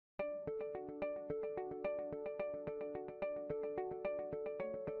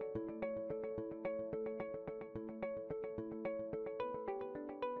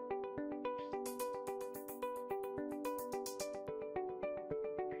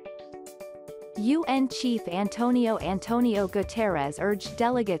UN Chief Antonio Antonio Guterres urged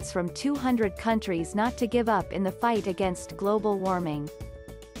delegates from 200 countries not to give up in the fight against global warming.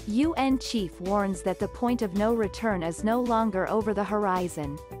 UN chief warns that the point of no return is no longer over the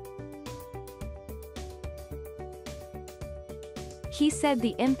horizon. He said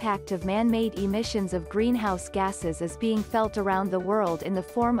the impact of man-made emissions of greenhouse gases is being felt around the world in the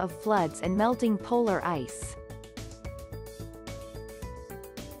form of floods and melting polar ice.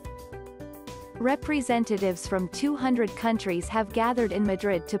 Representatives from 200 countries have gathered in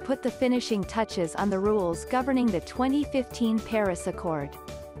Madrid to put the finishing touches on the rules governing the 2015 Paris Accord.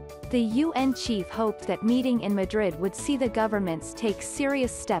 The UN chief hoped that meeting in Madrid would see the governments take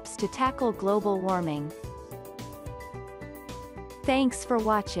serious steps to tackle global warming. Thanks for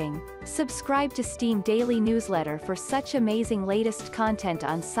watching. Subscribe to Steamdaily newsletter for such amazing latest content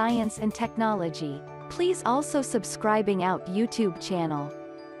on science and technology. Please also subscribing out YouTube channel.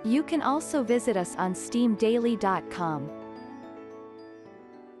 You can also visit us on steamdaily.com.